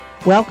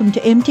Welcome to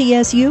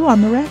MTSU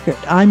on the Record.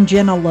 I'm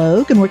Jenna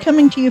Logue, and we're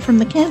coming to you from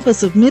the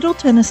campus of Middle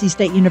Tennessee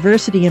State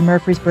University in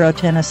Murfreesboro,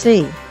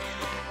 Tennessee.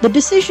 The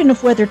decision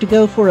of whether to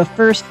go for a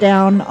first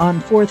down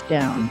on fourth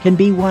down can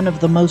be one of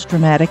the most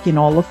dramatic in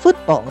all of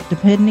football,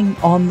 depending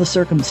on the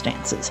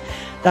circumstances.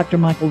 Dr.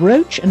 Michael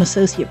Roach, an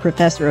associate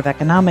professor of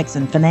economics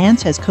and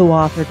finance, has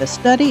co-authored a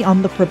study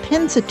on the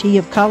propensity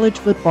of college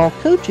football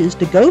coaches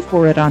to go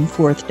for it on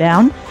fourth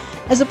down,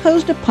 as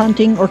opposed to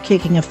punting or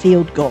kicking a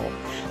field goal.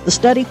 The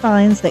study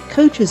finds that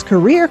coaches'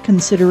 career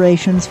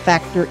considerations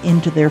factor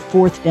into their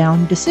fourth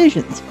down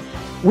decisions.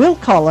 We'll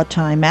call a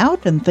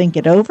timeout and think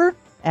it over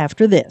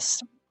after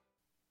this.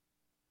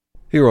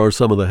 Here are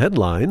some of the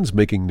headlines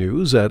making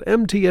news at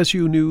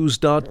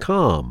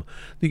mtsunews.com,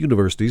 the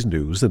university's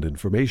news and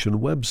information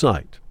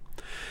website.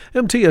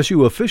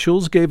 MTSU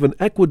officials gave an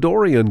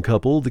Ecuadorian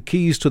couple the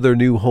keys to their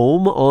new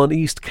home on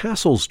East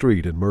Castle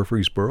Street in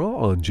Murfreesboro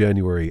on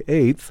January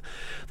 8th.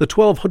 The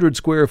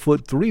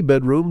 1,200-square-foot,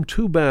 three-bedroom,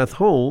 two-bath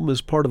home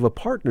is part of a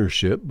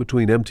partnership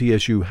between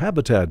MTSU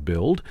Habitat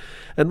Build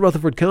and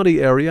Rutherford County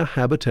Area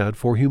Habitat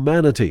for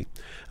Humanity.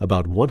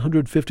 About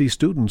 150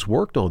 students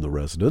worked on the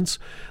residence.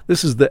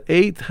 This is the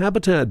 8th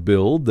Habitat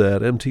Build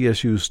that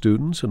MTSU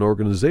students and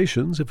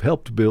organizations have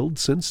helped build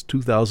since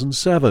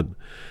 2007.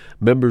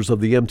 Members of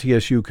the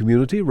MTSU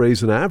community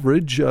raise an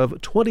average of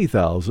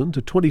 $20,000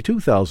 to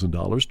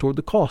 $22,000 toward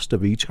the cost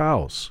of each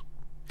house.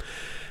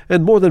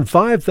 And more than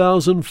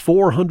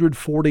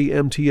 5,440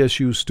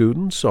 MTSU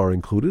students are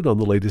included on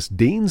the latest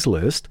Dean's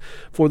List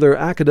for their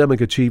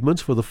academic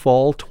achievements for the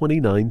fall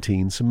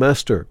 2019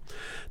 semester.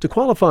 To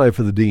qualify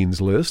for the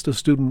Dean's List, a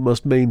student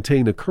must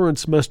maintain a current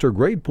semester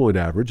grade point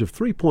average of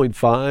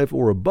 3.5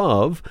 or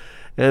above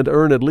and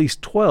earn at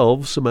least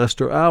 12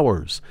 semester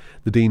hours.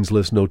 The Dean's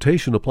List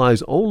notation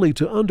applies only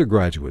to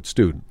undergraduate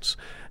students.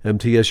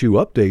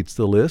 MTSU updates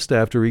the list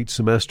after each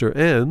semester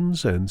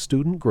ends and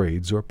student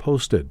grades are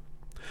posted.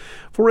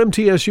 For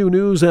MTSU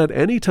News at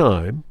any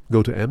time,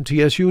 go to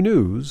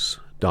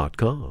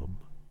mtsunews.com.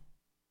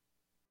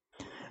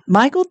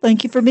 Michael,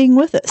 thank you for being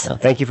with us.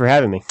 Thank you for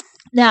having me.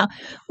 Now,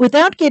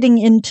 without getting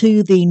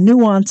into the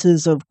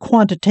nuances of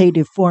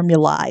quantitative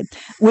formulae,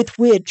 with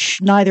which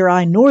neither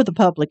I nor the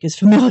public is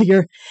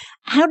familiar,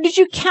 how did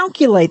you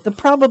calculate the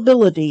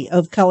probability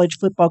of college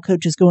football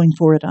coaches going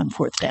for it on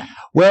fourth down?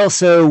 Well,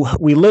 so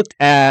we looked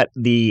at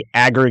the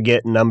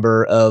aggregate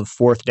number of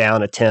fourth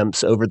down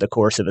attempts over the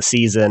course of a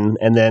season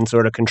and then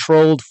sort of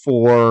controlled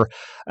for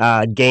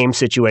game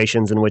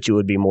situations in which it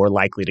would be more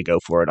likely to go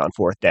for it on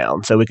fourth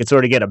down. So we could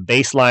sort of get a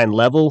baseline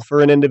level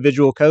for an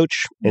individual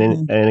coach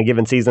in a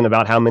given season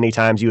about how many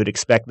times you would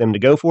expect them to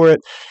go for it.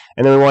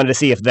 And then we wanted to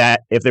see if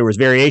there was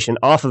variation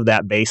off of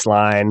that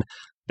baseline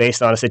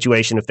based on a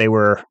situation, if they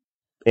were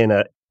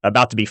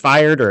about to be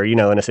fired or, in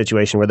a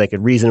situation where they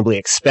could reasonably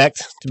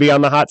expect to be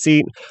on the hot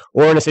seat,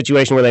 or in a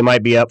situation where they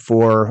might be up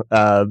for,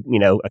 to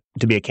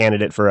be a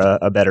candidate for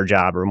a better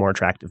job or a more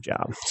attractive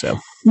job. So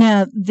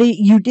now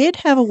you did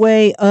have a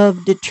way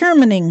of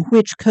determining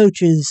which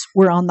coaches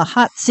were on the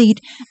hot seat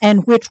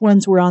and which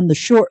ones were on the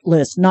short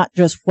list, not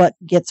just what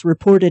gets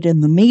reported in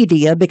the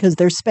media, because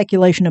there's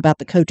speculation about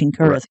the coaching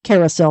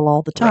carousel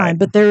all the time. Right.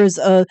 But there is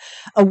a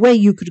way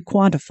you could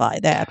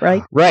quantify that,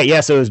 right? Right.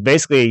 Yeah. So it was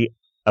basically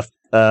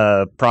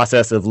a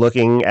process of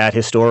looking at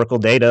historical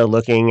data,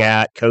 looking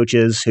at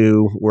coaches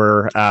who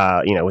were,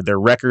 with their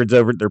records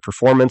over their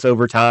performance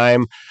over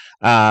time,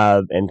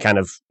 and kind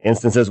of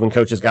instances when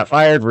coaches got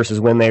fired versus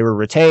when they were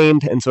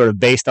retained. And sort of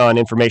based on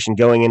information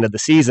going into the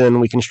season,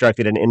 we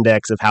constructed an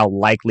index of how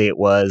likely it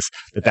was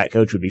that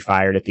coach would be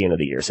fired at the end of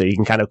the year. So you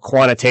can kind of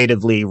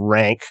quantitatively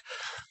rank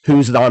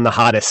who's on the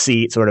hottest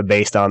seat sort of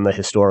based on the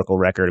historical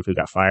record of who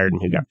got fired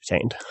and who got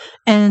retained.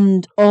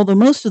 And although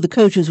most of the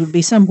coaches would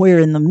be somewhere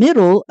in the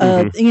middle,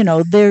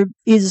 there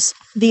is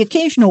the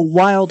occasional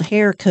wild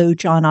hair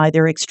coach on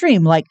either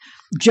extreme, like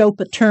Joe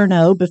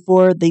Paterno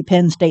before the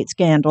Penn State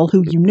scandal,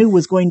 who you knew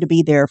was going to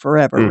be there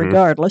forever,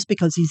 regardless,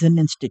 because he's an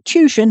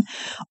institution,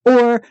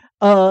 or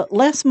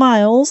Les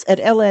Miles at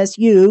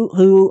LSU,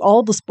 who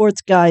all the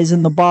sports guys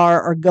in the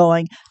bar are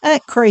going,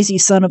 that crazy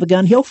son of a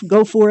gun, he'll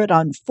go for it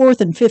on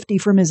 4th and 50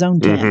 from his own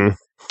 10.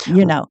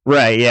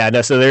 Right, yeah.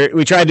 No, so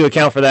we tried to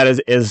account for that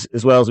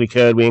as well as we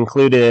could. We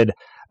included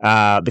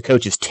the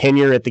coach's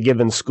tenure at the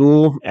given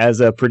school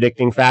as a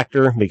predicting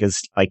factor, because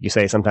like you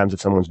say, sometimes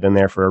if someone's been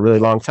there for a really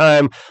long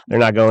time, they're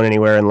not going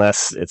anywhere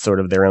unless it's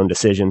sort of their own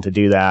decision to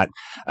do that.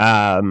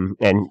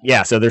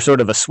 So there's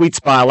sort of a sweet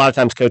spot. A lot of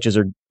times coaches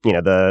are,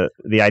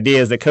 the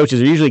idea is that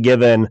coaches are usually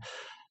given,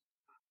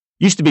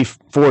 used to be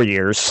 4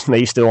 years. They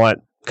used to want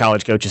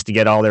college coaches to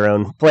get all their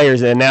own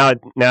players in. Now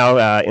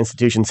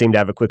institutions seem to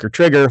have a quicker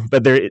trigger,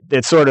 but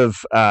it's sort of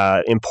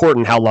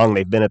important how long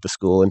they've been at the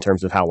school in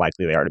terms of how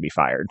likely they are to be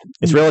fired.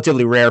 It's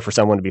relatively rare for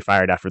someone to be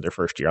fired after their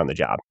first year on the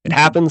job. It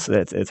happens.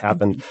 It's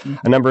happened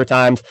a number of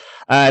times.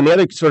 And the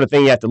other sort of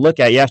thing you have to look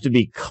at, you have to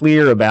be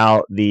clear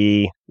about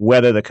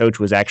whether the coach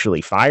was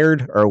actually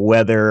fired or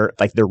whether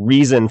the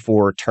reason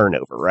for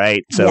turnover,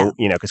 right? So,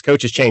 because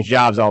coaches change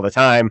jobs all the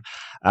time.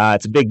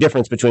 It's a big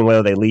difference between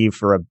whether they leave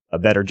for a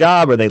better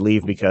job or they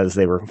leave because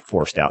they were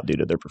forced out due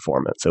to their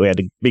performance. So we had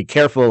to be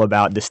careful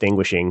about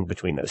distinguishing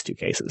between those two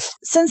cases.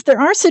 Since there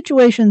are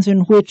situations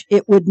in which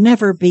it would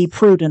never be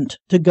prudent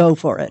to go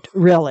for it,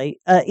 really,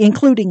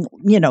 including,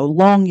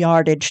 long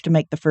yardage to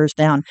make the first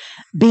down,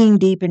 being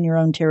deep in your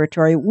own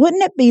territory,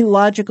 wouldn't it be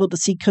logical to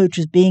see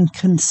coaches being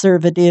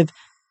conservative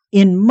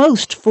in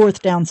most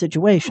fourth down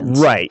situations?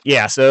 Right.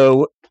 Yeah.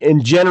 So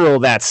in general,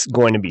 that's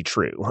going to be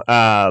true.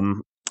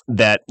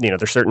 That,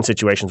 there's certain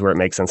situations where it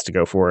makes sense to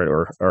go for it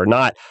or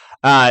not.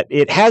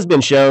 It has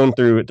been shown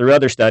through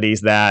other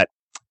studies that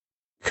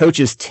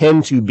coaches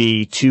tend to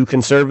be too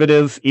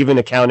conservative, even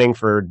accounting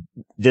for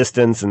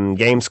distance and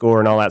game score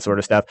and all that sort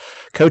of stuff.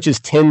 Coaches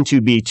tend to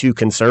be too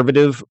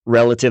conservative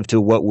relative to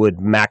what would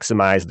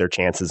maximize their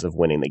chances of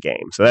winning the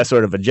game. So that's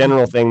sort of a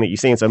general thing that you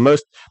see. And so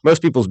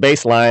most people's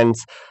baselines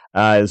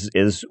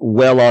is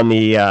well on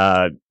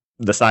the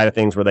side of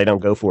things where they don't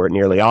go for it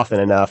nearly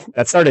often enough.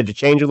 That started to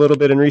change a little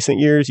bit in recent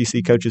years. You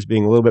see coaches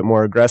being a little bit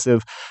more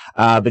aggressive.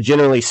 But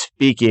generally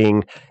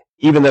speaking,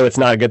 even though it's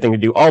not a good thing to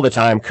do all the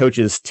time,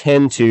 coaches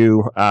tend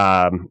to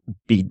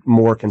be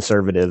more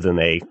conservative than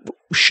they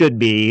should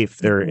be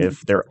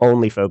if their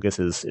only focus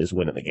is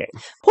winning the game.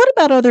 What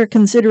about other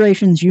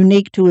considerations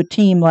unique to a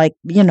team, like,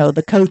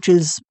 the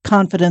coach's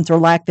confidence or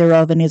lack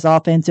thereof in his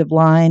offensive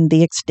line,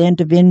 the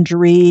extent of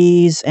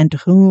injuries, and to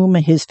whom,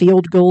 his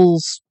field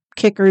goals,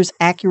 kickers'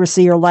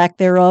 accuracy or lack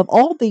thereof?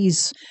 All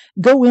these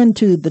go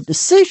into the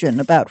decision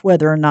about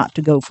whether or not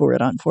to go for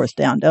it on fourth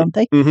down, don't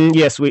they? Mm-hmm.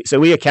 Yes,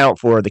 we account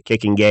for the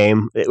kicking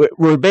game.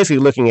 We're basically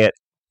looking at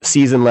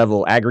season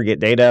level aggregate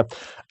data,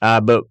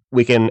 but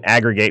we can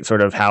aggregate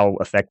sort of how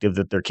effective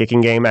that their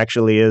kicking game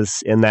actually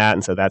is in that,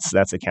 and so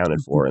that's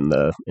accounted for in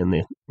the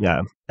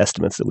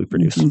estimates that we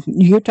produce.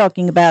 You're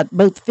talking about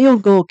both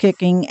field goal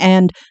kicking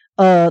and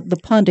the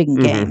punting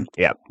game.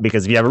 Mm-hmm. Yeah,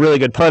 because if you have a really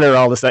good punter,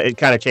 all this it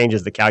kind of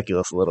changes the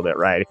calculus a little bit,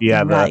 right? If you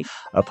have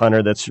a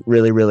punter that's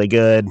really, really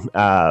good,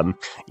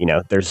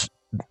 there's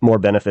more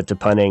benefit to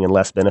punting and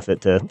less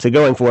benefit to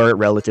going for it,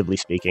 relatively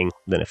speaking,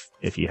 than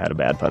if you had a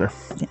bad punter.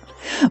 Yeah.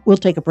 We'll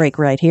take a break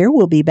right here.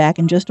 We'll be back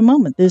in just a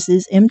moment. This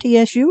is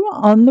MTSU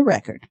on the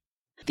Record.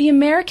 The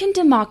American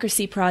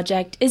Democracy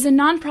Project is a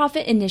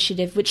nonprofit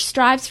initiative which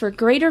strives for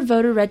greater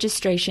voter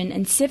registration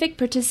and civic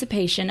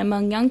participation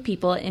among young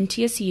people at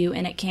MTSU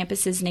and at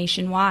campuses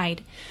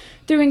nationwide.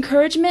 Through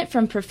encouragement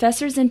from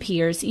professors and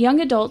peers, young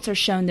adults are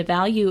shown the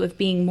value of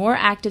being more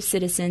active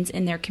citizens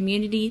in their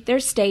community, their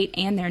state,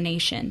 and their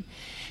nation.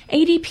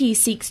 ADP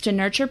seeks to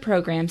nurture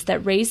programs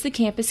that raise the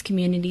campus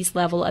community's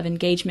level of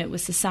engagement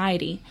with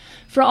society.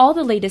 For all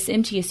the latest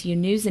MTSU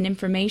news and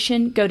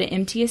information, go to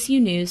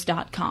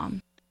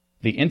mtsunews.com.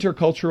 The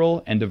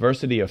Intercultural and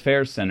Diversity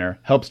Affairs Center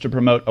helps to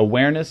promote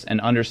awareness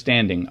and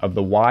understanding of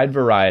the wide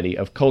variety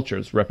of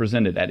cultures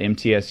represented at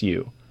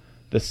MTSU.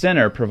 The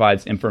center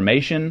provides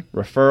information,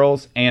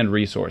 referrals, and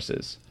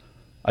resources.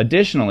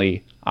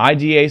 Additionally,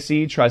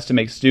 IDAC tries to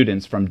make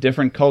students from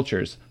different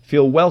cultures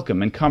feel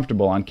welcome and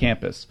comfortable on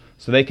campus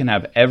so they can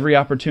have every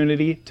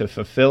opportunity to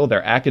fulfill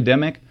their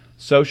academic,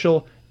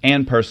 social,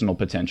 and personal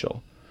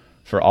potential.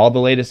 For all the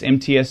latest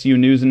MTSU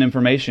news and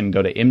information,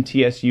 go to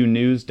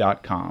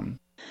mtsunews.com.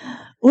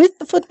 With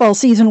the football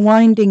season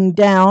winding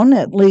down,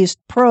 at least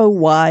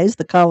pro-wise,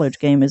 the college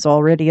game is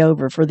already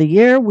over for the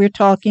year. We're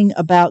talking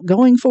about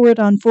going for it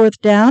on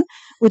fourth down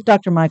with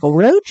Dr. Michael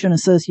Roach, an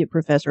associate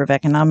professor of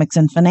economics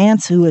and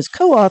finance, who has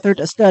co-authored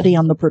a study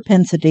on the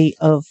propensity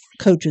of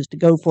coaches to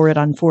go for it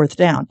on fourth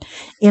down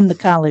in the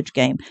college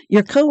game.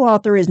 Your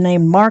co-author is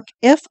named Mark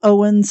F.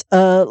 Owens.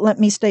 Let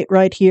me state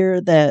right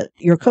here that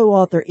your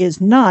co-author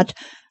is not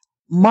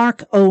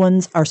Mark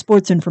Owens, our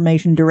sports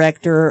information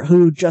director,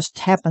 who just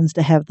happens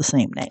to have the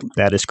same name.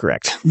 That is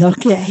correct.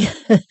 Okay.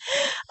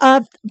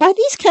 By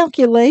these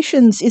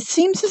calculations, it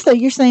seems as though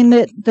you're saying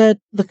that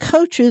the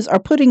coaches are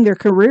putting their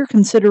career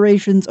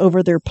considerations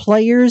over their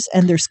players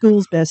and their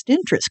school's best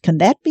interest. Can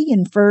that be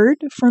inferred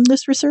from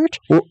this research?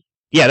 Well,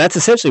 yeah, that's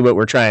essentially what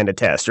we're trying to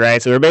test,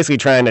 right? So we're basically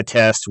trying to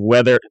test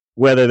whether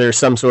there's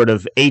some sort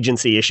of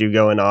agency issue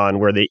going on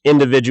where the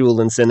individual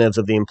incentives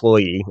of the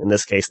employee, in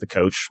this case the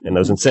coach, and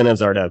those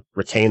incentives are to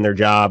retain their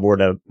job or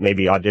to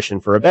maybe audition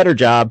for a better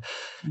job,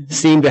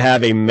 seem to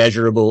have a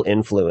measurable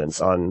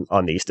influence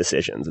on these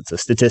decisions. It's a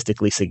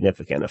statistically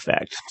significant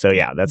effect. So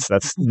yeah,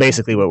 that's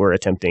basically what we're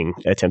attempting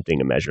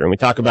to measure. And we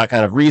talk about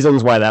kind of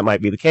reasons why that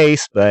might be the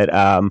case, but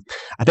I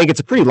think it's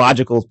a pretty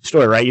logical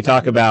story, right? You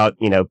talk about,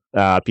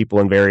 people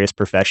in various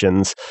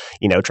professions,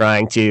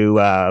 trying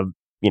to,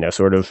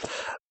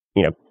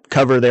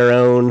 cover their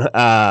own,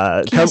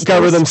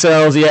 cover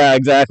themselves. Yeah,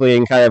 exactly.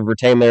 And kind of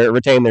retain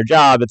their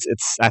job.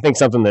 It's I think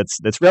something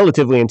that's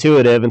relatively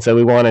intuitive. And so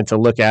we wanted to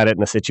look at it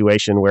in a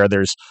situation where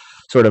there's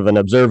sort of an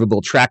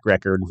observable track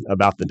record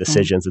about the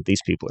decisions that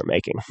these people are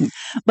making.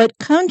 But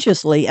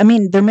consciously,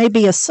 there may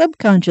be a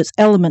subconscious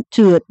element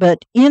to it, but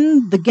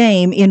in the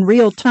game, in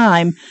real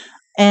time,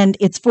 and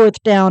it's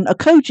fourth down, a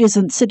coach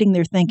isn't sitting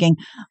there thinking,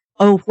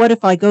 oh, what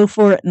if I go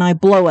for it and I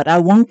blow it? I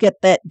won't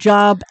get that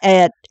job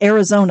at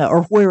Arizona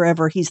or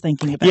wherever he's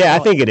thinking about. Yeah, I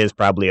think it is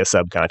probably a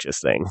subconscious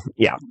thing.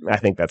 Yeah, I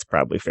think that's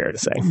probably fair to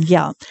say.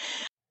 Yeah.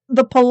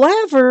 The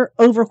palaver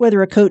over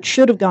whether a coach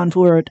should have gone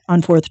for it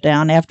on fourth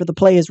down after the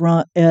play is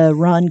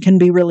run can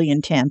be really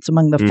intense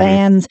among the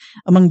fans,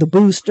 among the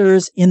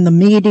boosters, in the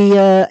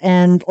media,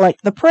 and like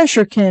the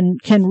pressure can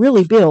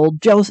really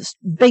build just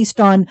based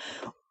on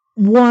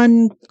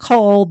one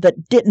call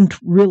that didn't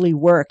really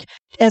work.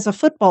 As a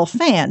football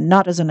fan,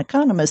 not as an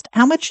economist,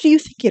 how much do you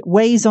think it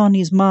weighs on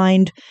his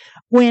mind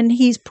when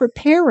he's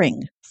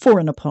preparing for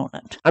an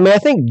opponent? I mean, I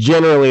think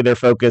generally their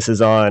focus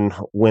is on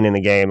winning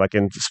the game. Like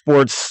in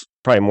sports,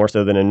 probably more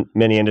so than in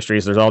many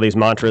industries, there's all these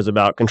mantras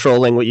about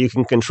controlling what you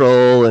can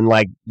control and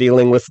like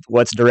dealing with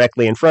what's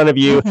directly in front of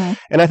you.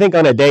 And I think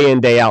on a day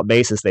in, day out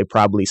basis, they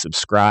probably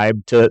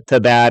subscribe to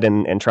that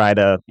and try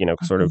to,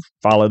 sort of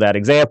follow that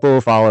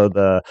example, follow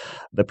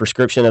the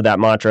prescription of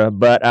that mantra.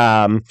 But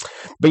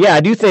yeah,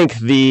 I do think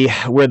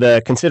where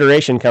the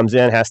consideration comes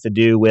in has to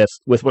do with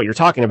what you're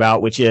talking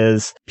about, which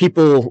is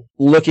people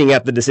looking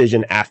at the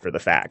decision after the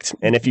fact.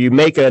 And if you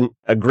make an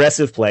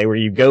aggressive play where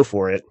you go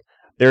for it,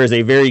 there is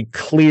a very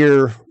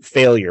clear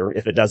failure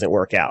if it doesn't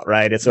work out,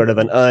 right? It's sort of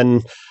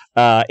an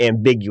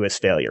ambiguous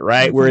failure,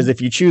 right? Whereas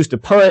if you choose to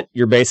punt,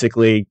 you're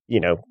basically,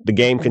 the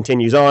game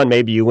continues on.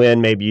 Maybe you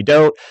win, maybe you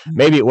don't.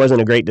 Maybe it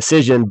wasn't a great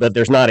decision, but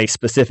there's not a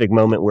specific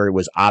moment where it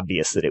was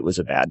obvious that it was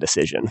a bad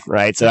decision,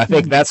 right? So I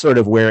think that's sort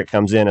of where it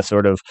comes in, a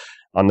sort of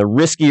on the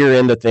riskier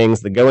end of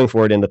things, the going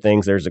for it end of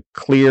things, there's a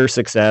clear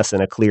success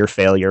and a clear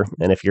failure.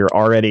 And if you're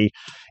already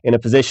in a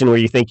position where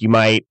you think you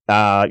might,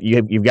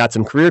 you've got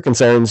some career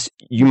concerns,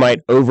 you might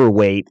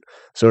overweight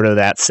sort of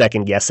that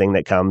second guessing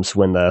that comes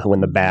when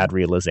the bad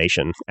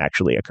realization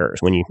actually occurs,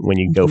 when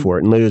you go for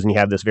it and lose and you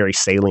have this very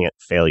salient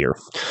failure.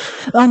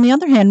 On the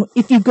other hand,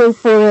 if you go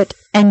for it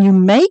and you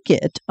make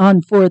it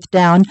on fourth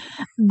down,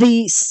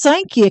 the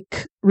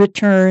psychic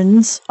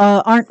returns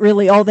aren't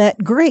really all that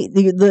great.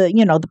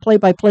 The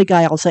play-by-play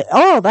guy will say,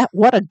 "Oh,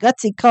 what a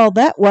gutsy call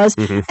that was,"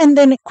 and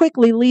then it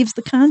quickly leaves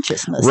the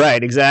consciousness.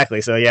 Right,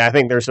 exactly. So yeah, I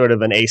think there's sort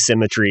of an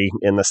asymmetry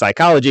in the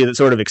psychology that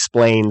sort of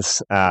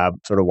explains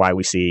sort of why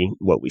we see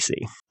what we see.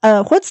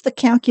 What's the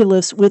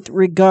calculus with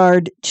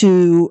regard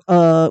to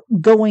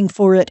going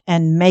for it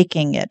and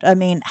making it? I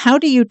mean, how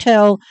do you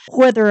tell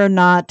whether or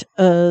not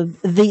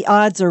the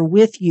odds are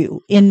with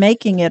you in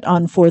making it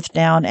on fourth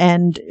down,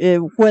 and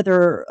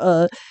whether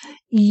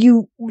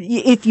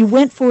if you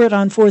went for it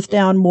on fourth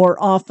down more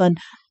often,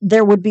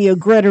 there would be a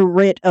greater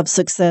rate of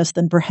success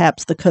than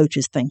perhaps the coach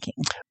is thinking?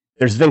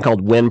 There's a thing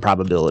called win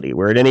probability,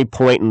 where at any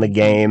point in the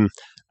game,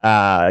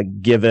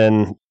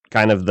 given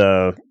kind of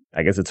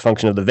I guess it's a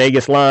function of the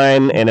Vegas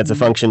line, and it's a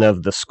function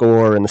of the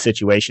score and the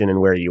situation and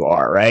where you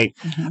are, right?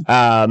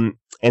 And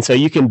so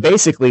you can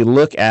basically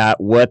look at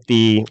what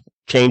the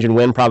change in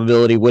win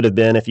probability would have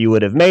been if you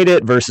would have made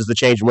it versus the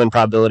change in win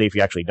probability if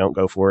you actually don't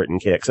go for it and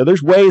kick. So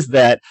there's ways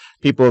that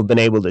people have been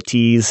able to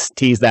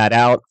tease that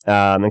out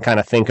and kind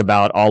of think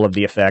about all of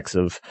the effects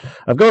of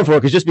going for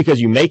it, because just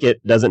because you make it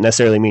doesn't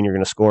necessarily mean you're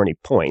going to score any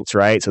points,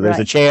 right? So there's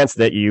a chance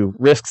that you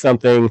risk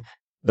something,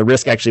 the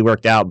risk actually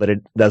worked out, but it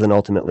doesn't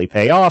ultimately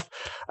pay off.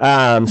 So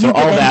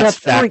all that's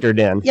factored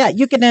in. Yeah,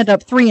 you can end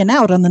up 3 and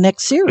out on the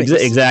next series.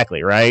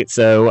 Exactly, right?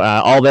 So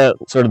all that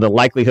sort of the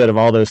likelihood of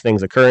all those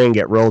things occurring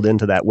get rolled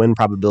into that win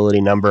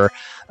probability number.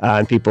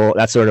 And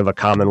that's sort of a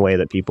common way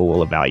that people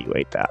will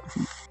evaluate that.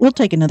 We'll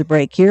take another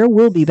break here.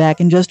 We'll be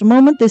back in just a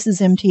moment. This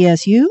is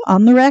MTSU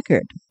on the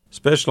Record.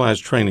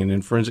 Specialized training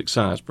in forensic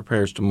science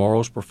prepares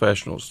tomorrow's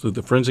professionals through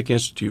the Forensic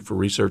Institute for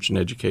Research and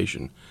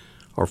Education,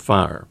 or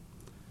FIRE.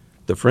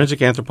 The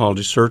Forensic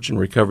Anthropology Search and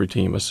Recovery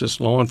Team assists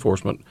law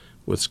enforcement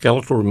with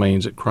skeletal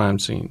remains at crime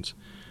scenes.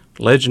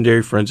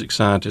 Legendary forensic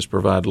scientists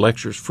provide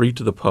lectures free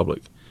to the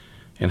public,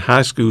 and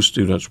high school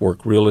students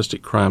work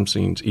realistic crime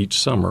scenes each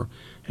summer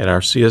at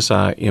our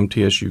CSI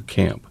MTSU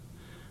camp.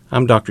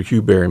 I'm Dr.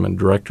 Hugh Berryman,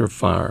 Director of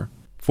FIRE.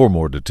 For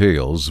more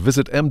details,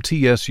 visit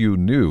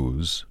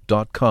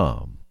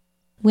mtsunews.com.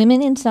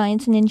 Women in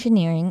Science and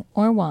Engineering,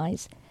 or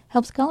WISE,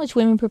 helps college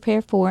women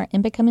prepare for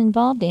and become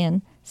involved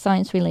in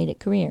science-related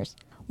careers.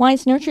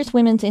 WISE nurtures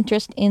women's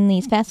interest in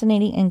these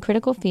fascinating and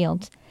critical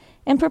fields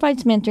and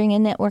provides mentoring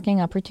and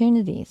networking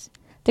opportunities.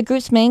 The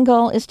group's main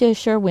goal is to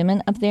assure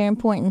women of their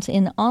importance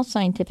in all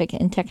scientific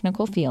and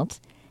technical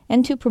fields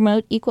and to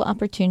promote equal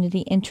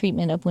opportunity and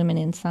treatment of women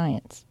in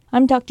science.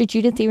 I'm Dr.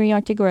 Judith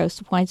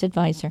Iriarte-Gross, WISE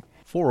Advisor.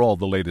 For all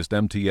the latest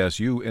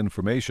MTSU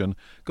information,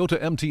 go to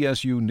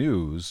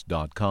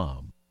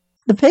mtsunews.com.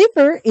 The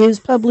paper is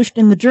published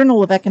in the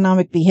Journal of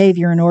Economic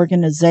Behavior and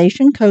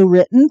Organization,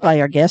 co-written by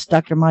our guest,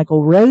 Dr.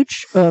 Michael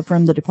Roach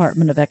from the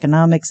Department of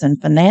Economics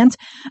and Finance,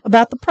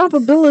 about the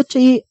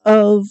probability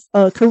of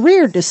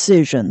career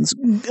decisions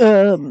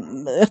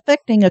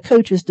affecting a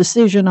coach's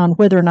decision on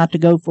whether or not to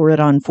go for it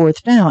on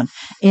fourth down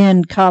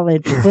in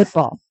college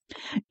football.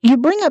 You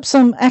bring up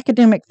some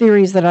academic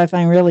theories that I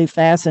find really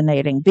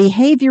fascinating.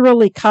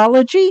 Behavioral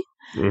ecology.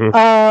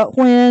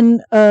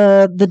 When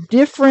the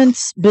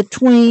difference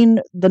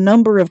between the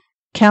number of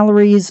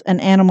calories an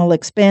animal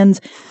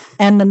expends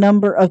and the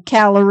number of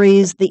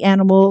calories the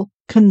animal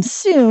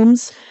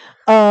consumes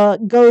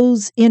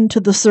goes into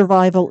the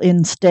survival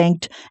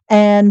instinct.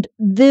 And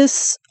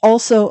this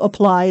also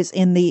applies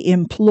in the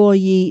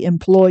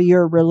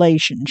employee-employer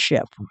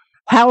relationship.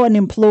 How an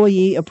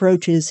employee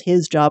approaches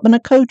his job. And a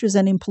coach is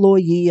an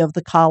employee of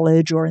the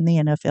college or in the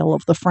NFL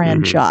of the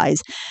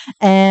franchise.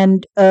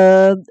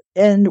 Mm-hmm.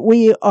 And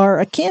we are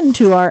akin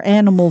to our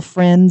animal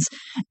friends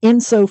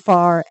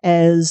insofar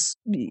as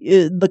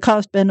the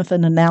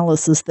cost-benefit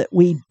analysis that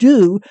we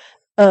do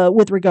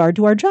with regard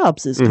to our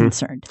jobs is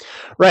concerned.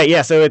 Right.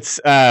 Yeah. So it's,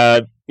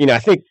 I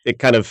think it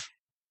kind of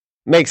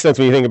makes sense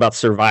when you think about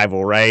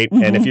survival, right?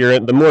 Mm-hmm. And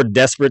if the more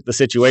desperate the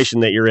situation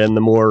that you're in,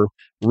 the more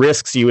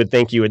risks you would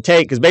think you would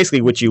take. Because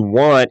basically what you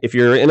want, if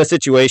you're in a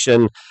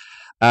situation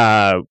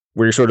where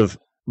you're sort of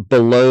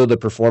below the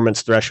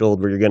performance threshold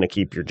where you're going to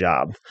keep your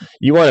job,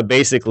 you want to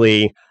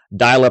basically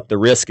dial up the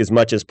risk as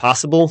much as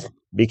possible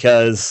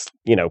because,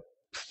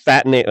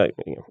 fattening,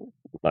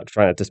 not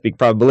trying to speak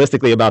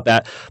probabilistically about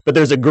that, but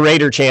there's a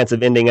greater chance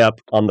of ending up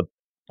on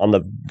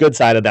the good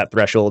side of that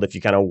threshold if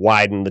you kind of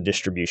widen the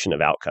distribution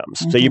of outcomes.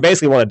 Mm-hmm. So you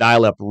basically want to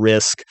dial up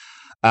risk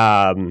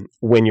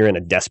when you're in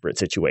a desperate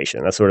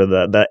situation. That's sort of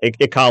the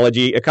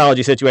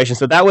ecology situation.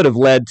 So that would have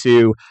led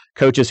to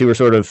coaches who were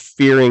sort of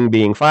fearing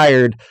being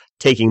fired,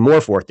 taking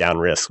more fourth down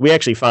risks. We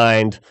actually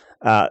find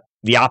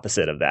the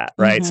opposite of that,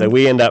 right? Mm-hmm. So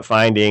we end up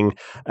finding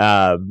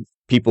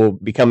people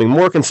becoming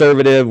more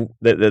conservative,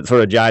 that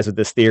sort of jives with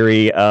this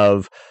theory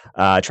of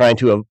trying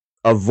to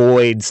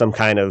avoid some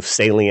kind of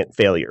salient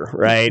failure,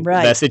 right?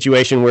 That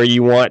situation where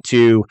you want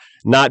to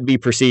not be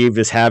perceived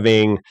as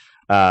having,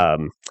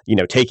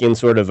 taken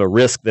sort of a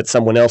risk that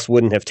someone else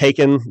wouldn't have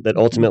taken that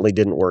ultimately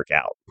didn't work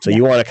out. So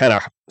you want to kind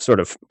of sort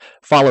of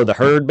follow the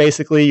herd,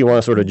 basically. You want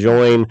to sort of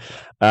join,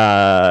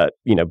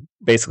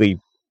 basically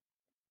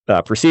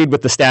proceed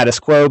with the status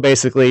quo,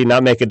 basically,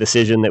 not make a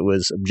decision that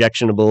was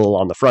objectionable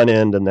on the front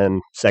end and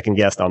then second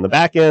guessed on the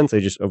back end. So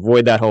just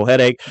avoid that whole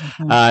headache.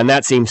 Mm-hmm. And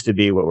that seems to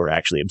be what we're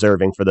actually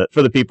observing for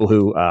the people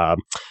who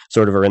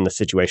sort of are in the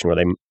situation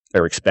where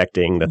they're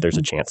expecting that there's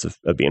a chance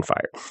of being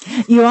fired.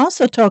 You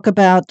also talk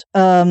about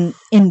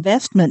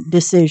investment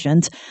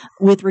decisions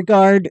with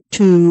regard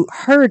to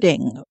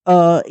herding.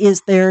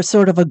 Is there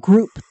sort of a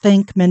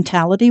groupthink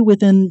mentality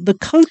within the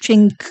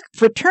coaching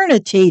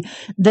fraternity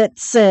that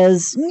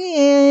says,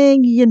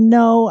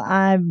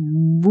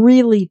 I'm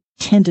really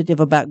tentative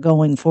about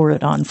going for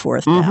it on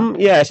fourth down?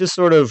 Mm-hmm. Yeah, it's just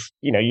sort of,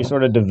 you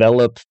sort of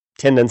develop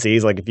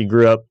tendencies. Like if you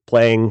grew up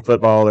playing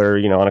football or,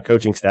 on a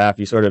coaching staff,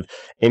 you sort of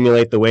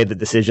emulate the way that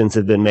decisions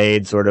have been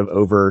made sort of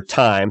over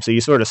time. So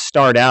you sort of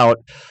start out,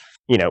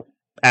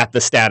 at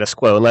the status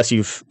quo, unless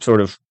you've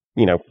sort of,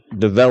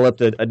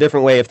 developed a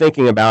different way of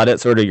thinking about it.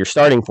 Sort of your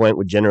starting point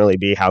would generally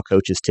be how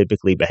coaches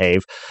typically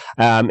behave.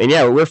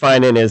 What we're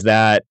finding is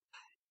that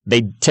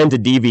they tend to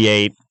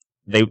deviate.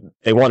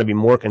 They want to be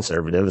more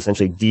conservative,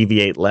 essentially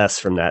deviate less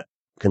from that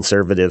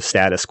conservative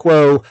status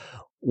quo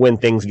when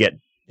things get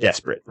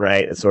desperate,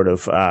 right? It's sort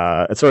of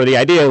the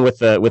idea with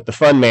the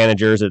fund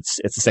managers. It's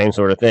the same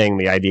sort of thing.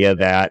 The idea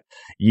that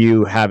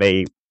you have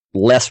a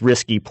less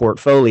risky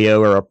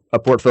portfolio or a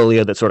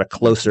portfolio that's sort of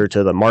closer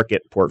to the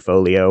market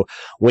portfolio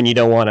when you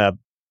don't want to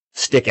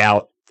stick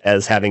out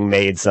as having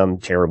made some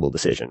terrible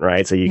decision,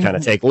 right? So you kind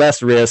of take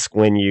less risk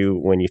when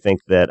you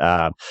think that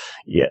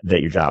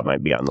that your job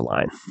might be on the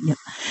line. Yeah.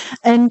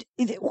 And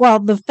while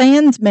the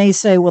fans may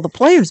say, well, the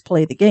players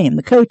play the game,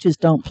 the coaches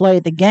don't play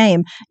the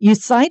game, you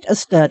cite a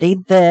study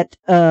that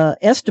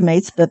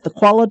estimates that the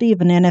quality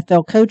of an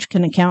NFL coach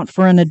can account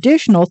for an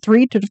additional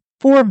 3 to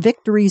 4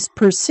 victories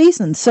per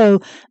season.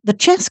 So the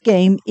chess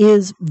game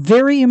is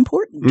very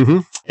important. Mm-hmm.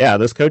 Yeah,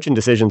 those coaching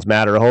decisions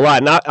matter a whole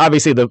lot. Not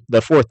obviously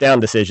the fourth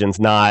down decision's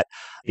not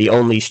the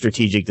only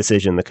strategic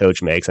decision the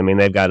coach makes. I mean,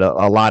 they've got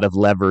a lot of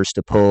levers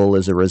to pull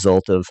as a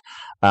result of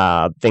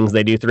things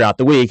they do throughout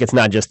the week. It's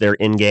not just their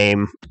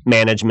in-game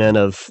management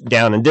of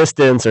down and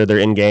distance or their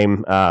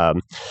in-game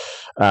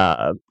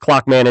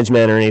clock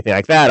management or anything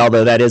like that,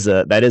 although that is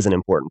an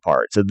important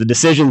part. So the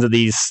decisions of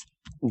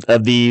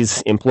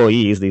these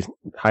employees, these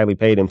highly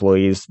paid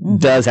employees,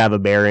 does have a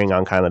bearing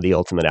on kind of the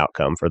ultimate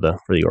outcome for the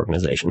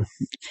organization.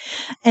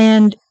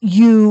 And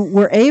you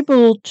were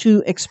able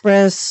to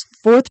express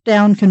fourth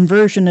down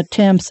conversion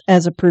attempts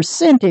as a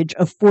percentage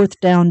of fourth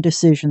down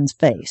decisions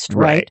faced,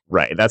 right?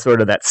 Right. That's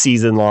sort of that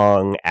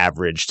season-long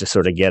average to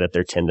sort of get at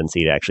their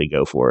tendency to actually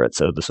go for it.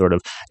 So the sort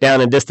of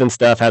down and distance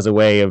stuff has a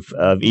way of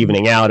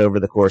evening out over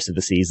the course of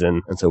the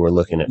season, and so we're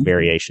looking at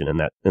variation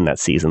in that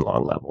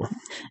season-long level.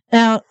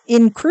 Now,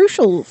 in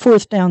crucial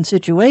fourth down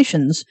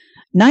situations,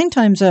 9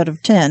 times out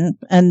of 10,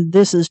 and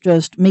this is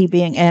just me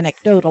being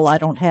anecdotal, I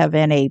don't have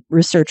any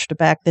research to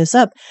back this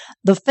up,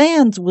 the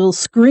fans will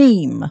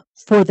scream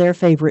for their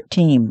favorite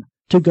team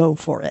to go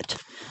for it.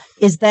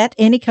 Is that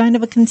any kind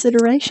of a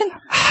consideration?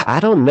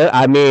 I don't know.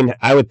 I mean,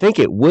 I would think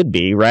it would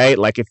be, right?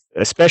 Like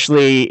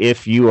especially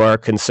if you are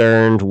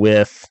concerned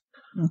with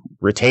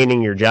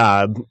retaining your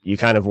job, you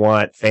kind of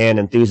want fan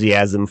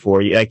enthusiasm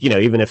for you. Like,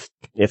 even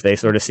if they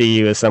sort of see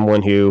you as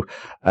someone who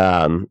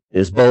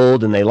is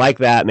bold and they like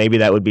that, maybe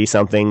that would be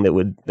something that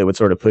would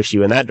sort of push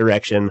you in that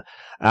direction.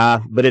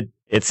 But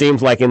it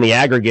seems like in the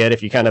aggregate,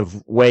 if you kind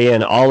of weigh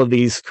in all of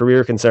these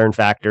career concern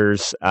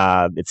factors,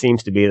 it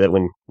seems to be that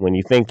when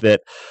you think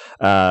that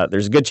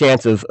there's a good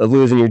chance of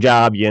losing your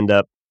job, you end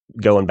up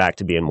going back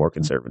to being more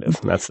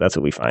conservative. That's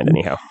what we find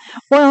anyhow.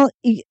 Well,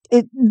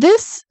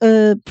 this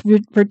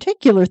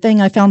particular thing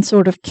I found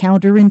sort of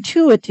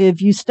counterintuitive.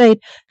 You state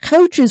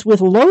coaches with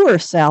lower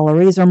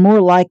salaries are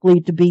more likely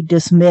to be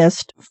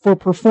dismissed for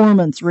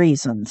performance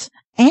reasons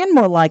and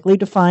more likely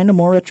to find a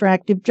more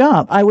attractive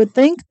job. I would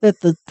think that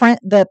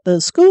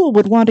the school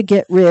would want to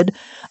get rid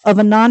of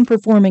a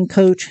non-performing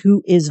coach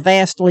who is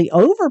vastly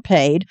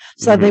overpaid,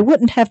 so they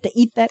wouldn't have to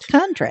eat that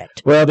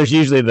contract. Well, there's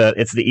usually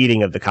it's the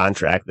eating of the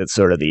contract that's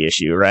sort of the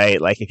issue, right?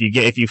 Like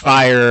if you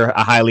fire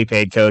a highly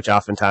paid coach,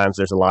 oftentimes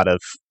there's a lot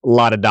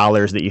of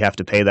dollars that you have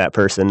to pay that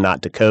person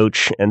not to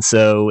coach, and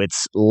so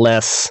it's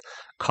less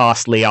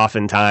costly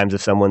oftentimes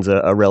if someone's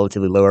a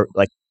relatively lower,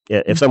 like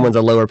if someone's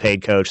a lower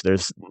paid coach,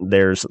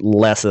 there's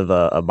less of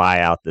a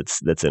buyout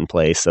that's in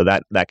place. So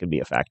that could be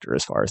a factor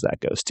as far as that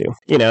goes too.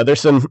 There's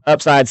some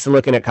upsides to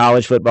looking at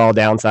college football,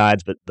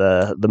 downsides, but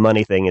the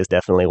money thing is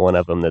definitely one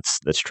of them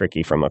that's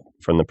tricky from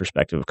the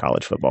perspective of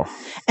college football.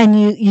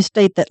 And you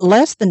state that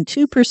less than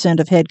 2%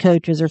 of head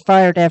coaches are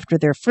fired after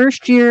their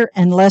first year,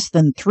 and less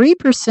than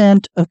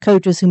 3% of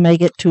coaches who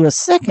make it to a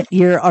second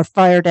year are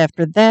fired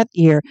after that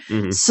year.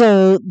 Mm-hmm.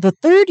 So the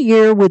third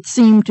year would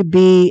seem to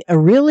be a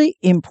really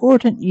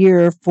important year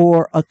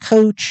for a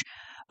coach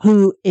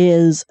who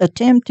is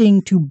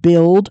attempting to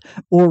build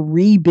or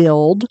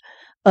rebuild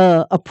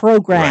a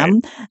program,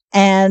 right.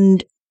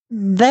 And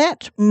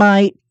that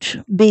might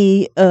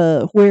be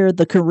where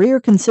the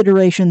career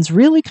considerations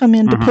really come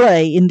into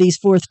play in these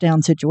fourth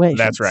down situations.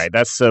 That's right.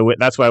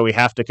 That's why we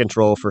have to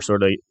control for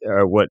sort of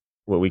what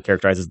we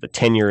characterize as the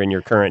tenure in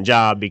your current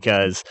job,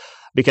 because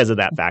of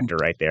that factor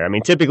right there. I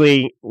mean,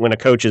 typically when a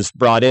coach is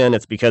brought in,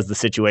 it's because the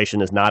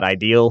situation is not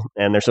ideal,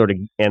 and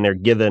they're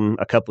given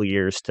a couple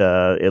years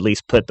to at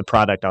least put the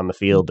product on the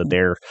field that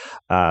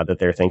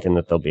they're thinking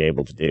that they'll be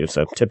able to do.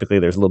 So typically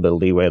there's a little bit of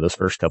leeway those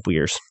first couple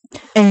years.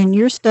 And in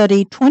your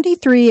study,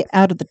 23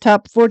 out of the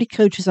top 40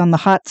 coaches on the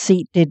hot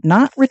seat did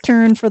not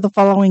return for the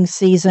following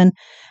season,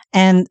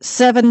 and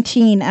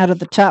 17 out of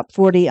the top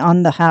 40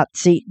 on the hot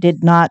seat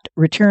did not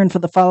return for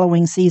the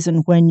following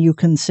season when you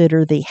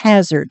consider the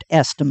hazard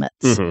estimates.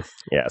 Mm-hmm.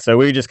 Yeah, so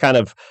we just kind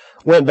of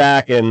went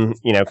back and,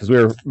 because we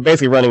were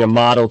basically running a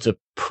model to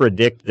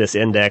predict this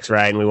index,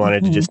 right? And we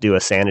wanted to just do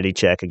a sanity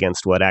check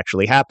against what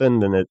actually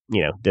happened, and it,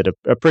 did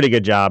a pretty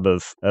good job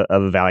of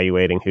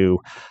evaluating who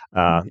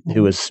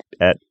was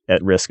at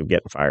risk of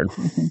getting fired.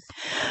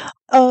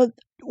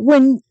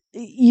 When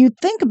you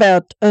think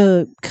about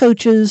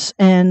coaches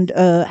and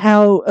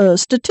how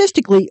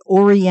statistically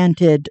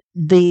oriented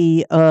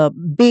the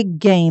big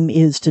game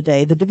is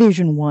today, the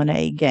Division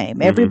 1A game.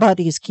 Mm-hmm.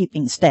 Everybody's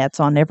keeping stats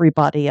on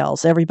everybody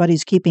else.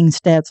 Everybody's keeping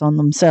stats on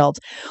themselves.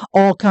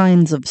 All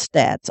kinds of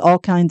stats, all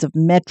kinds of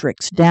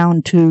metrics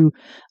down to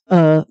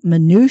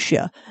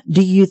minutia.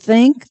 Do you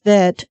think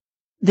that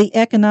the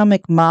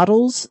economic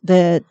models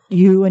that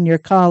you and your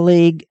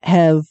colleague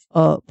have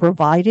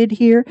provided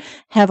here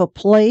have a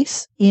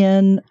place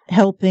in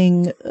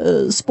helping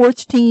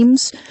sports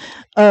teams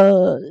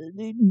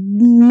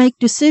make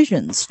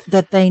decisions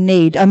that they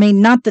need? I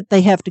mean, not that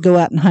they have to go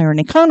out and hire an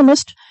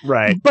economist,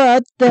 right?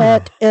 But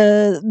that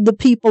the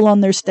people on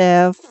their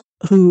staff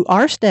who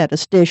are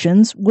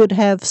statisticians would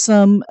have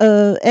some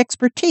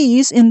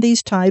expertise in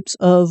these types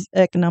of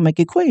economic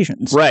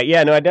equations. Right.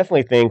 Yeah, no, I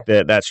definitely think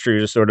that that's true.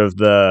 Just sort of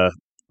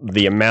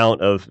the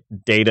amount of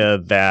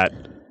data that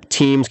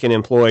teams can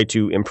employ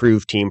to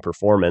improve team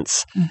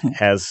performance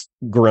has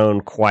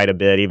grown quite a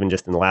bit, even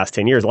just in the last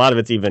 10 years. A lot of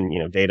it's even,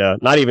 data,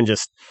 not even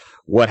just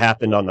what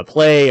happened on the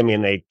play. I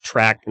mean, they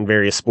track in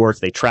various sports,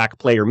 they track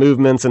player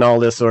movements and all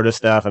this sort of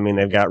stuff. I mean,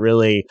 they've got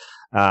really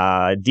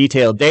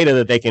detailed data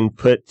that they can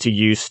put to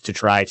use to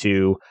try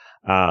to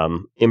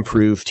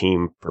improve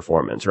team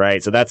performance,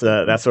 right? So that's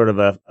sort of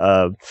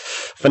a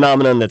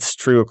phenomenon that's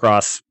true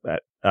across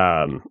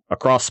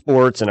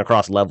sports and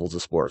across levels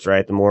of sports,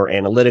 right? The more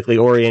analytically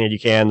oriented you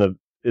can,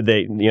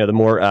 the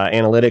more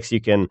analytics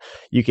you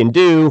can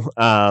do,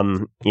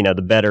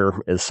 the better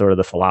is sort of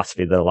the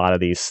philosophy that a lot of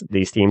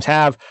these teams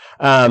have.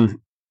 I'm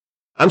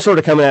sort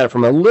of coming at it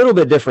from a little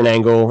bit different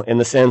angle, in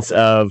the sense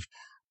of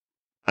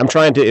I'm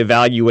trying to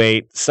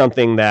evaluate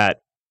something that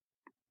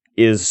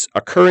is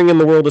occurring in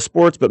the world of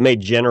sports, but may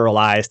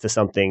generalize to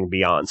something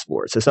beyond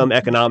sports. So some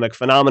economic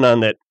phenomenon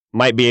that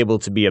might be able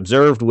to be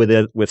observed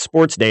with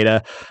sports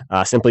data,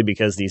 simply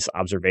because these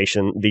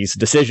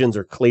decisions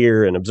are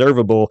clear and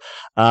observable,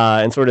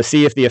 and sort of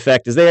see if the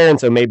effect is there. And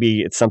so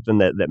maybe it's something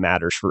that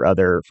matters for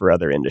other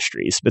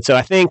industries. But so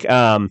I think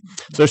so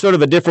there's sort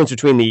of a difference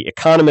between the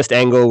economist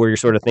angle, where you're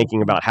sort of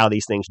thinking about how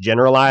these things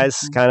generalize,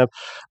 kind of,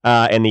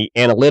 and the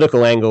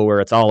analytical angle, where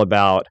it's all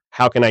about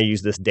how can I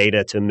use this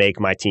data to make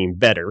my team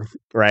better,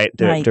 right?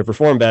 To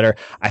perform better.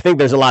 I think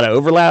there's a lot of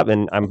overlap,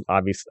 and I'm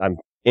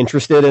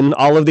interested in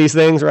all of these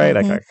things, right?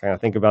 I kind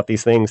of think about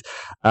these things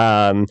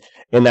in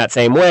that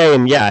same way.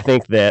 And yeah, I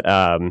think that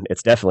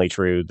it's definitely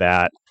true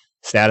that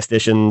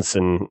statisticians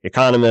and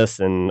economists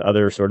and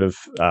other sort of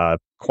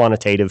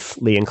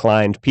quantitatively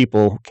inclined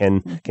people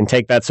can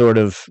take that sort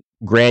of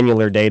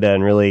granular data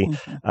and really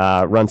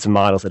run some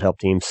models that help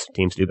teams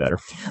do better.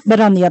 But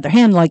on the other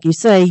hand, like you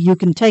say, you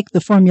can take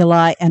the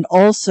formulae and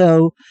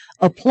also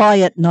apply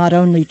it not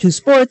only to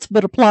sports,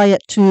 but apply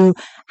it to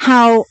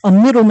how a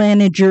middle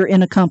manager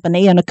in a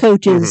company, and a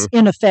coach is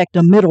in effect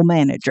a middle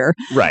manager,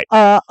 right?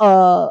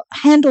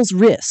 Handles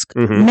risk,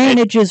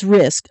 manages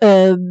risk,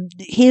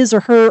 his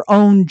or her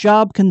own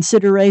job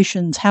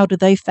considerations. How do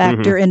they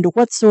factor into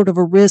what sort of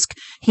a risk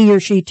he or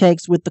she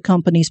takes with the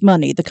company's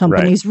money, the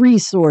company's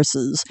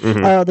resources,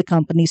 the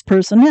company's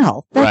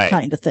personnel, that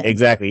kind of thing.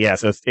 Exactly. Yeah.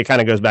 So it kind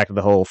of goes back to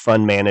the whole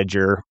fund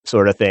manager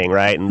sort of thing,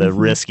 right? And the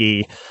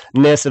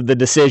riskiness of the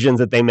decisions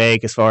that they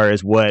make as far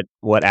as what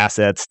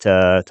assets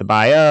to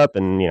buy up,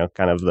 and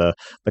kind of the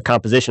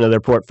composition of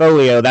their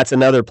portfolio. That's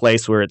another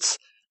place where it's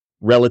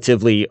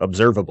relatively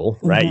observable,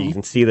 right? You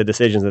can see the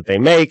decisions that they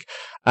make,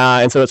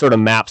 and so it sort of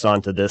maps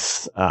onto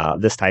this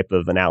type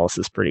of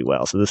analysis pretty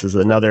well. So this is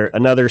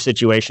another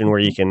situation where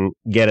you can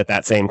get at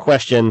that same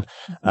question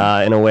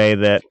in a way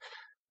that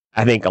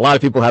I think a lot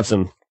of people have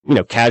some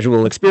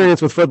casual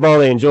experience with football.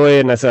 They enjoy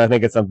it. And so I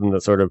think it's something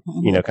that sort of,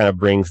 kind of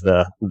brings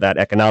that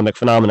economic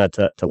phenomena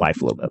to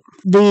life a little bit.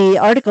 The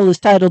article is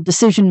titled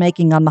Decision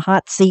Making on the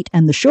Hot Seat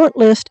and the Short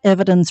List,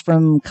 Evidence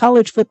from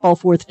College Football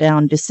Fourth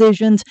Down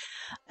Decisions,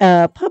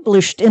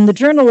 published in the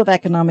Journal of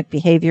Economic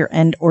Behavior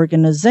and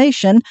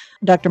Organization.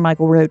 Dr.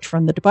 Michael Roach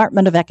from the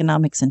Department of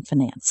Economics and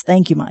Finance.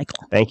 Thank you,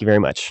 Michael. Thank you very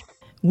much.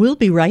 We'll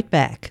be right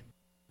back.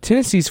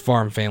 Tennessee's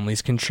farm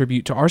families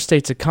contribute to our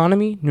state's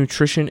economy,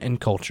 nutrition, and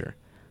culture.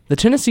 The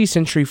Tennessee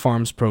Century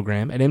Farms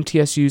program at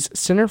MTSU's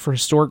Center for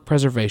Historic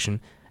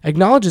Preservation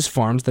acknowledges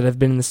farms that have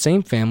been in the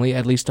same family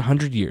at least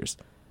 100 years.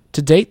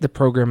 To date, the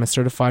program has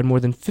certified more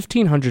than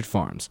 1,500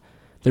 farms.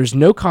 There is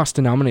no cost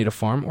to nominate a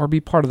farm or be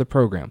part of the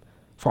program.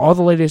 For all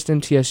the latest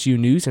MTSU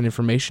news and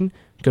information,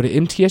 go to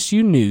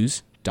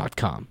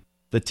mtsunews.com.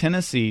 The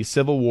Tennessee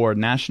Civil War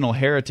National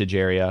Heritage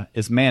Area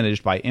is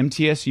managed by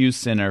MTSU's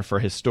Center for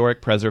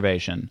Historic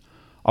Preservation.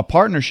 A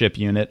partnership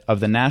unit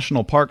of the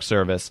National Park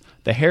Service,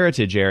 the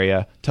Heritage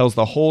Area tells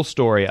the whole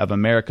story of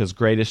America's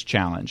greatest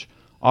challenge,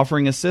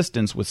 offering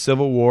assistance with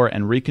Civil War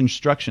and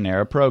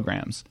Reconstruction-era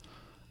programs.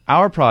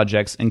 Our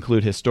projects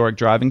include historic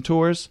driving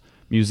tours,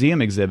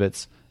 museum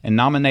exhibits, and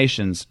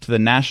nominations to the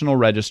National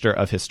Register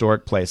of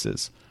Historic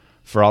Places.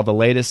 For all the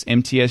latest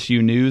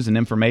MTSU news and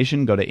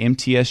information, go to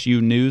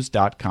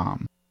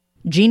mtsunews.com.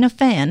 Gina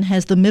Fan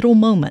has the middle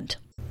moment.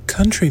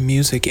 Country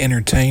music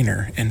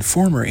entertainer and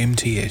former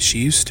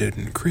MTSU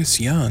student Chris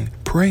Young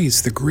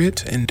praised the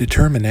grit and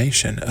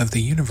determination of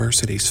the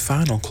university's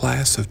final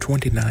class of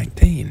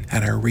 2019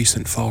 at our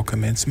recent fall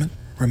commencement,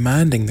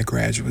 reminding the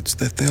graduates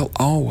that they'll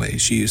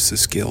always use the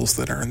skills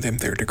that earned them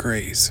their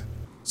degrees.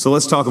 So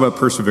let's talk about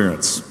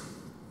perseverance.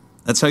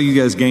 That's how you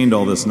guys gained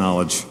all this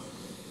knowledge.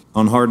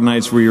 On hard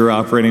nights where you're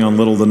operating on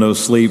little to no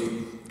sleep,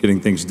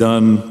 getting things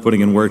done, putting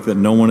in work that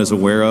no one is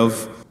aware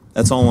of,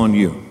 that's all on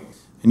you.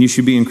 And you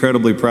should be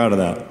incredibly proud of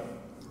that.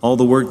 All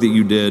the work that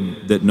you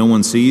did that no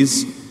one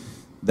sees,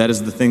 that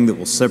is the thing that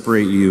will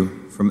separate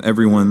you from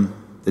everyone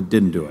that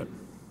didn't do it.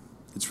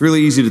 It's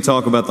really easy to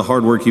talk about the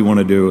hard work you want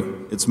to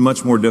do. It's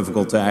much more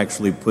difficult to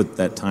actually put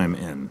that time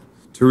in,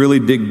 to really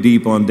dig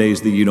deep on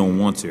days that you don't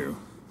want to.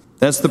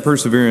 That's the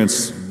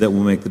perseverance that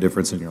will make the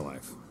difference in your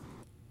life.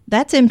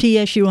 That's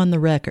MTSU on the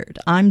Record.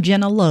 I'm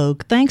Jenna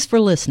Logue. Thanks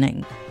for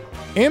listening.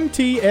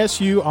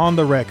 MTSU on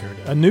the Record,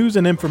 a news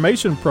and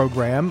information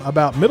program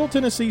about Middle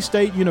Tennessee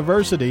State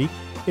University,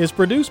 is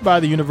produced by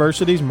the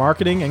university's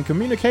Marketing and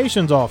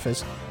Communications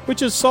Office,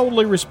 which is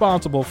solely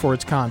responsible for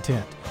its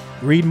content.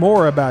 Read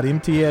more about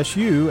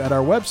MTSU at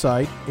our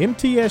website,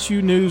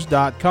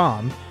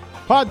 mtsunews.com.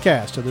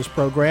 Podcasts of this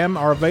program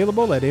are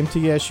available at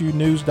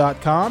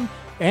mtsunews.com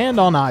and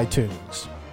on iTunes.